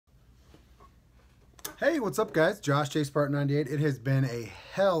Hey, what's up guys? Josh J Spartan 98. It has been a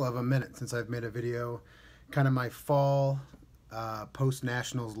hell of a minute since I've made a video, kind of my fall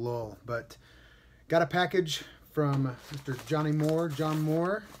post-nationals lull, but got a package from Mr. John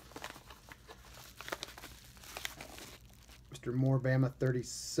Moore, Mr.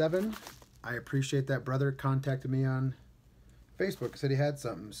 MooreBama37. I appreciate that brother. Contacted me on Facebook, said he had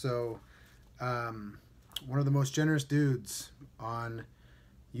something. So one of the most generous dudes on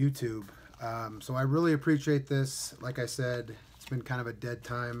YouTube. So I really appreciate this. Like I said, it's been kind of a dead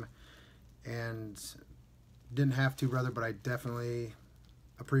time and didn't have to, brother, but I definitely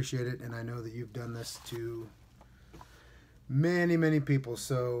appreciate it. And I know that you've done this to many, many people.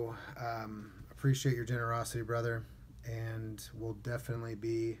 So appreciate your generosity, brother. And we'll definitely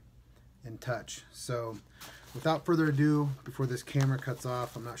be in touch. So without further ado, before this camera cuts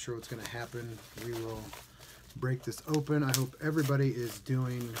off, I'm not sure what's going to happen. We will break this open. I hope everybody is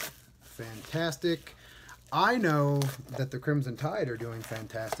doing fantastic. I know that the Crimson Tide are doing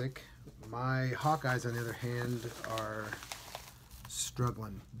fantastic. My Hawkeyes, on the other hand, are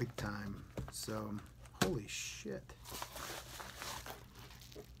struggling big time. So, holy shit.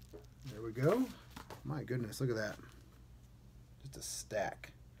 There we go. My goodness, look at that. Just a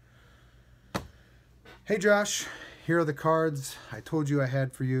stack. Hey Josh, here are the cards I told you I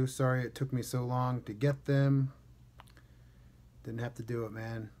had for you. Sorry it took me so long to get them. Didn't have to do it,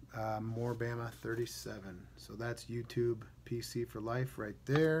 man. MooreBama37. So that's YouTube PC for life right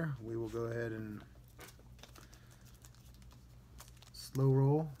there. We will go ahead and slow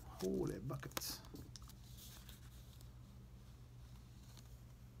roll. Holy buckets.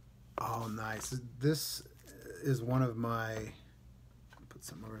 Oh, nice. This is one of my, put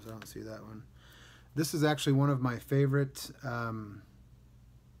something over so I don't see that one. This is actually one of my favorite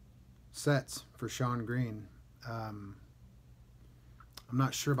sets for Sean Greene. I'm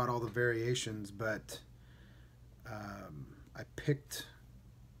not sure about all the variations, but I picked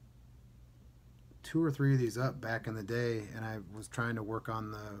 2 or 3 of these up back in the day, and I was trying to work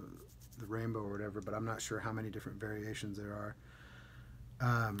on the rainbow or whatever, but I'm not sure how many different variations there are.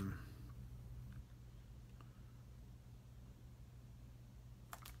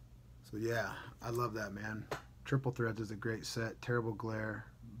 So yeah, I love that, man. Triple Threads is a great set. Terrible glare,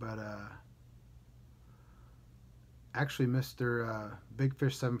 but actually, Mr. Big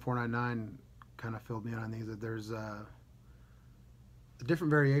Fish 7499 kind of filled me in on these. There's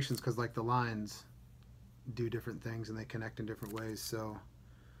different variations because, like, the lines do different things and they connect in different ways. So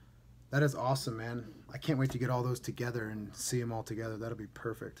that is awesome, man. I can't wait to get all those together and see them all together. That'll be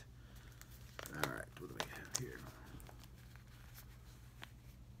perfect. All right, what do we have here?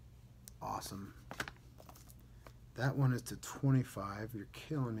 Awesome. That one is to 25. You're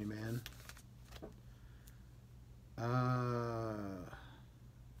killing me, man. I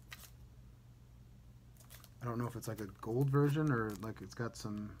don't know if it's like a gold version or like it's got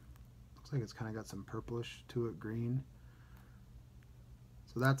some, looks like it's kind of got some purplish to it, green.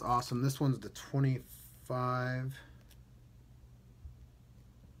 So that's awesome. This one's the 25.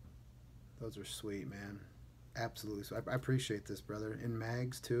 Those are sweet, man. Absolutely. So I appreciate this, brother. In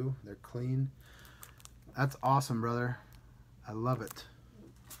mags too. They're clean. That's awesome, brother. I love it.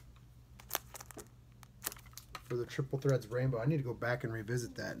 For the Triple Threads Rainbow, I need to go back and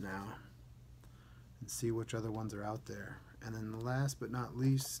revisit that now and see which other ones are out there. And then last but not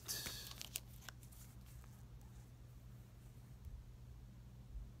least,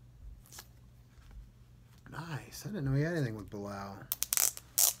 nice. I didn't know he had anything with Bilal.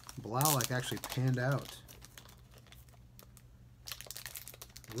 Bilal like actually panned out.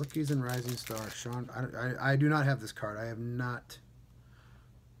 Rookies and Rising Star. Sean, I do not have this card. I have not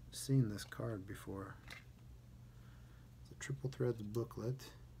seen this card before. Triple Threads booklet.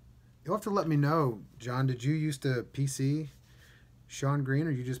 You'll have to let me know, John. Did you used to PC Sean Greene,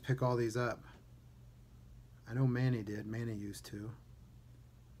 or you just pick all these up? I know Manny did. Manny used to.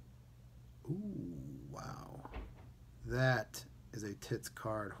 Ooh, wow. That is a tits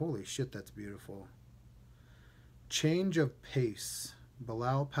card. Holy shit, that's beautiful. Change of Pace.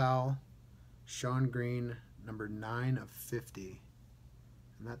 Bilal Powell, Sean Greene, number 9 of 50.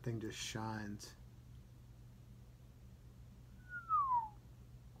 And that thing just shines.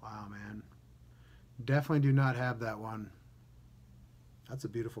 Wow, man. Definitely do not have that one. That's a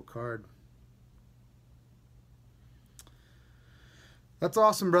beautiful card. That's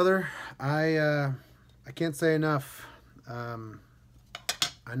awesome, brother. I can't say enough. I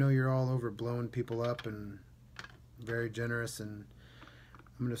know you're all over blowing people up and very generous, and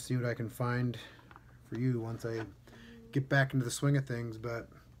I'm going to see what I can find for you once I get back into the swing of things, but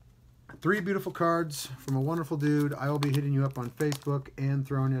 3 beautiful cards from a wonderful dude. I will be hitting you up on Facebook and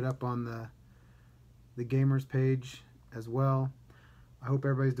throwing it up on the the gamers page as well. I hope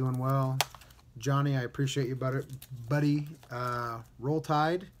everybody's doing well. Johnny, I appreciate you, buddy. Roll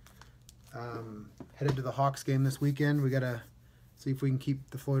Tide. Headed to the Hawks game this weekend. We got to see if we can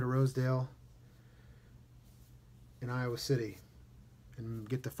keep the Floyd of Rosedale in Iowa City and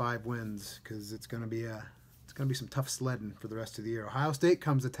get to 5 wins, because it's going to be some tough sledding for the rest of the year. Ohio State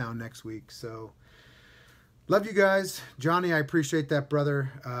comes to town next week, so love you guys. Johnny, I appreciate that,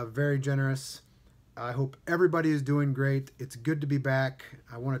 brother. Very generous. I hope everybody is doing great. It's good to be back.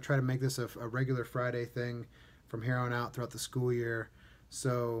 I want to try to make this a regular Friday thing from here on out throughout the school year.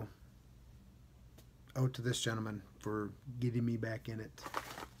 So, ode to this gentleman for getting me back in it.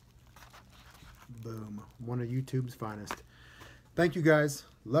 Boom. One of YouTube's finest. Thank you guys.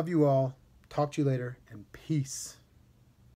 Love you all. Talk to you later, and peace.